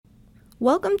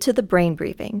Welcome to the Brain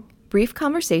Briefing, brief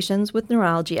conversations with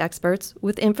neurology experts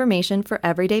with information for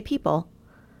everyday people.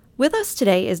 With us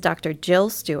today is Dr. Jill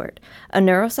Stuart, a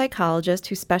neuropsychologist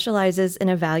who specializes in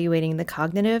evaluating the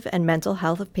cognitive and mental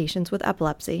health of patients with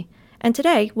epilepsy. And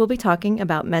today we'll be talking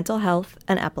about mental health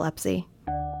and epilepsy.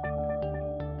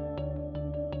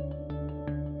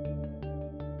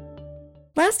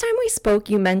 Last time we spoke,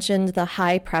 you mentioned the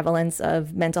high prevalence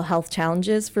of mental health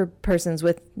challenges for persons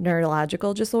with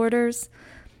neurological disorders.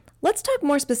 Let's talk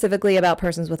more specifically about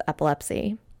persons with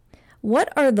epilepsy.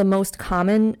 What are the most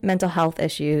common mental health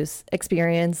issues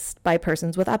experienced by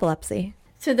persons with epilepsy?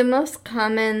 So the most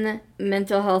common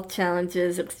mental health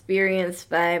challenges experienced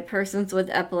by persons with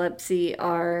epilepsy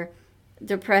are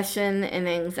depression and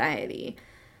anxiety.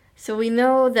 So we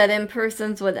know that in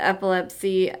persons with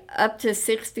epilepsy, up to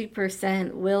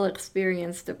 60% will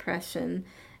experience depression,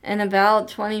 and about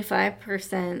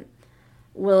 25%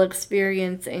 will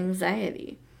experience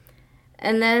anxiety.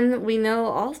 And then we know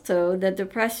also that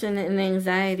depression and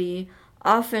anxiety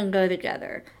often go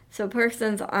together. So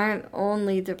persons aren't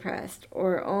only depressed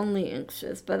or only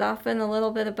anxious, but often a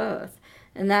little bit of both.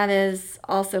 And that is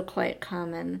also quite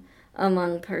common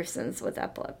among persons with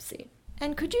epilepsy.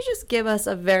 And could you just give us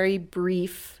a very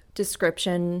brief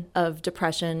description of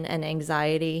depression and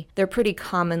anxiety? They're pretty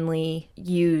commonly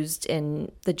used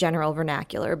in the general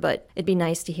vernacular, but it'd be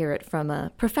nice to hear it from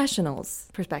a professional's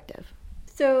perspective.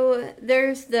 So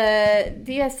there's the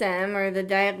DSM, or the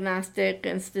Diagnostic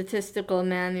and Statistical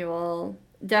Manual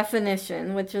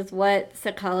definition, which is what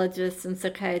psychologists and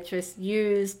psychiatrists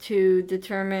use to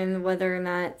determine whether or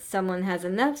not someone has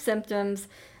enough symptoms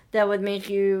that would make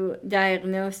you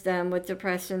diagnose them with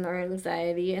depression or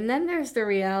anxiety. And then there's the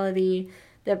reality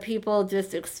that people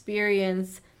just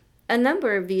experience a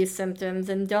number of these symptoms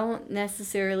and don't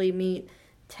necessarily meet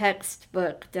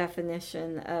textbook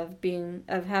definition of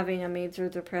having a major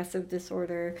depressive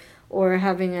disorder or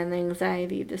having an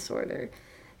anxiety disorder.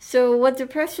 So what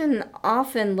depression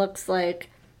often looks like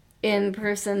in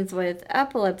persons with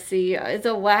epilepsy is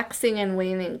a waxing and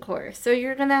waning course. So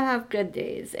you're going to have good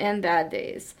days and bad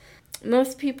days.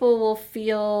 Most people will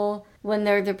feel when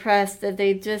they're depressed that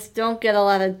they just don't get a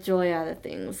lot of joy out of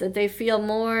things, that they feel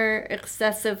more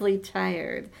excessively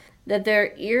tired, that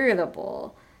they're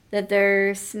irritable, that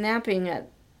they're snapping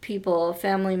at people,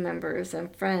 family members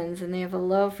and friends, and they have a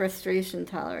low frustration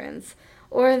tolerance,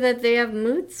 or that they have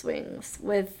mood swings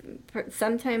with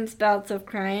sometimes bouts of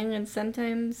crying and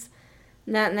sometimes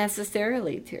not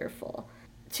necessarily tearful.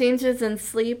 Changes in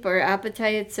sleep or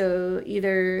appetite, so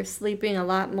either sleeping a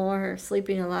lot more or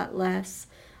sleeping a lot less,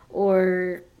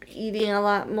 or eating a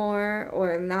lot more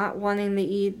or not wanting to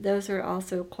eat, those are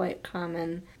also quite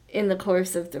common in the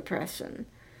course of depression.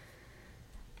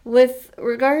 With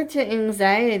regard to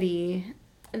anxiety,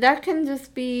 that can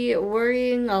just be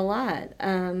worrying a lot,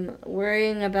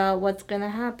 worrying about what's going to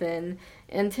happen,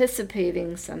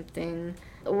 anticipating something,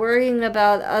 worrying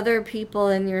about other people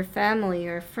in your family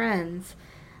or friends.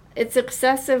 It's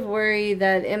excessive worry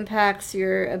that impacts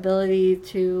your ability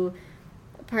to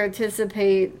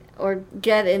participate or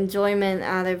get enjoyment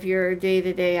out of your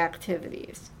day-to-day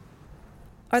activities.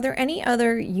 Are there any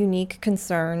other unique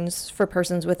concerns for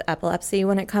persons with epilepsy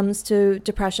when it comes to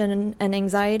depression and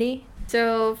anxiety?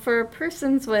 So for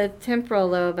persons with temporal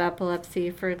lobe epilepsy,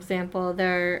 for example,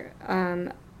 there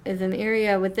is an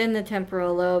area within the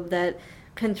temporal lobe that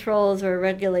controls or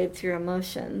regulates your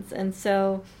emotions. And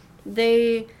so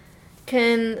they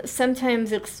can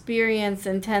sometimes experience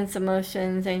intense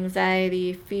emotions,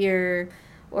 anxiety, fear,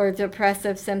 or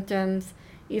depressive symptoms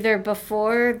either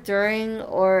before, during,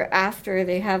 or after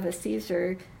they have a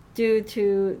seizure due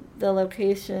to the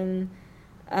location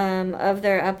of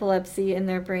their epilepsy in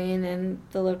their brain and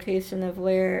the location of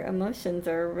where emotions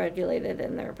are regulated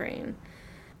in their brain.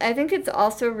 I think it's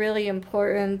also really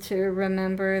important to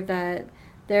remember that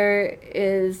there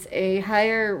is a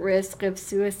higher risk of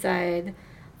suicide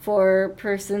for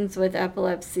persons with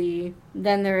epilepsy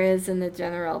than there is in the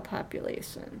general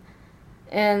population.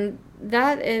 And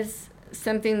that is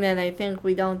something that I think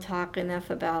we don't talk enough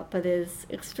about, but is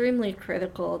extremely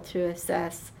critical to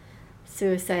assess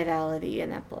suicidality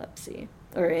in epilepsy,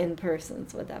 or in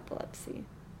persons with epilepsy.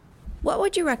 What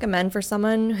would you recommend for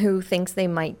someone who thinks they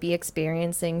might be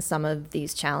experiencing some of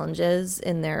these challenges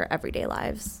in their everyday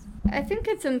lives? I think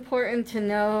it's important to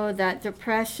know that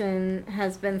depression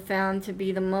has been found to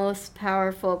be the most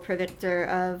powerful predictor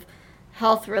of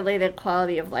health-related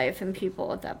quality of life in people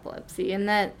with epilepsy, and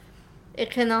that it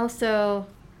can also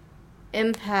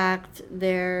impact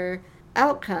their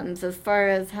outcomes as far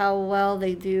as how well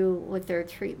they do with their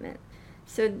treatment.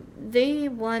 So they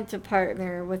want to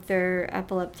partner with their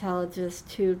epileptologist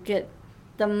to get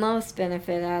the most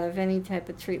benefit out of any type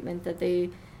of treatment that they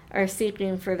are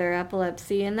seeking for their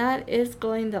epilepsy. And that is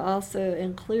going to also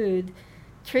include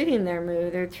treating their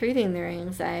mood or treating their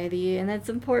anxiety. And it's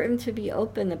important to be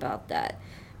open about that,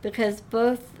 because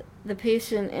both the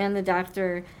patient and the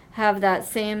doctor have that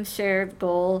same shared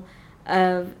goal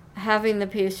of having the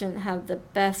patient have the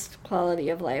best quality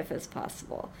of life as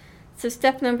possible. So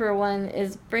step number 1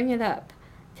 is bring it up.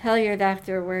 Tell your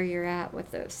doctor where you're at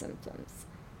with those symptoms.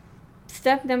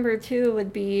 Step number 2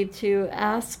 would be to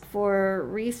ask for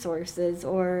resources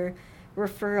or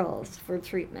referrals for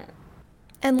treatment.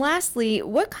 And lastly,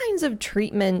 what kinds of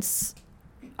treatments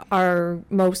are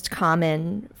most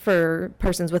common for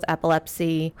persons with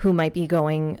epilepsy who might be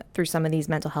going through some of these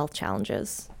mental health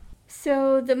challenges?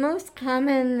 So the most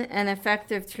common and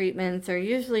effective treatments are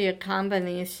usually a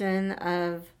combination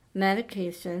of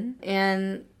medication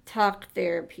and talk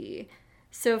therapy.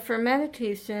 So for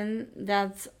medication,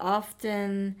 that's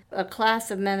often a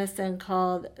class of medicine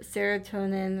called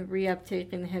serotonin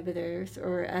reuptake inhibitors,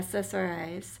 or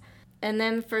SSRIs. And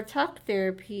then for talk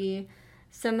therapy,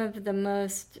 some of the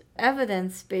most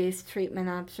evidence-based treatment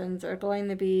options are going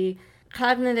to be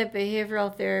cognitive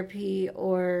behavioral therapy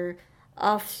or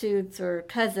offshoots or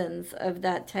cousins of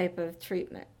that type of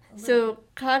treatment. So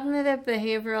cognitive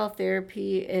behavioral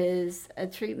therapy is a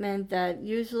treatment that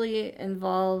usually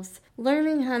involves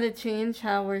learning how to change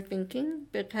how we're thinking,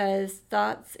 because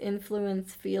thoughts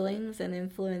influence feelings and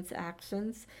influence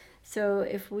actions. So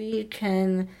if we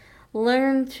can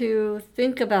learn to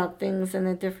think about things in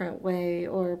a different way,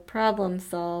 or problem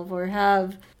solve, or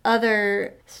have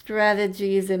other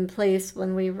strategies in place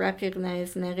when we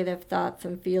recognize negative thoughts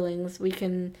and feelings, we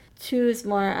can choose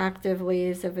more active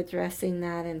ways of addressing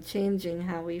that and changing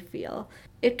how we feel.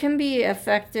 It can be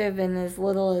effective in as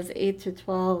little as 8 to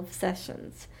 12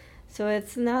 sessions. So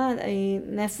it's not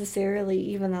necessarily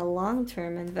even a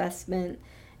long-term investment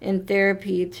in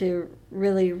therapy to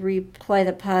really reap quite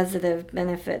a positive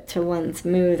benefit to one's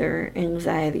mood or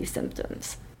anxiety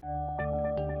symptoms.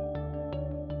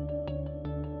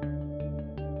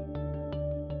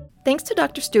 Thanks to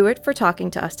Dr. Stuart for talking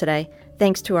to us today.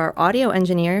 Thanks to our audio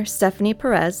engineer, Stephanie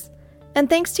Perez. And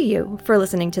thanks to you for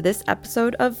listening to this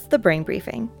episode of The Brain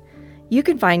Briefing. You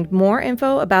can find more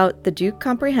info about the Duke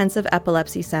Comprehensive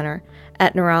Epilepsy Center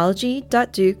at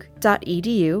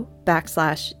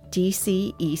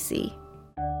neurology.duke.edu/DCEC.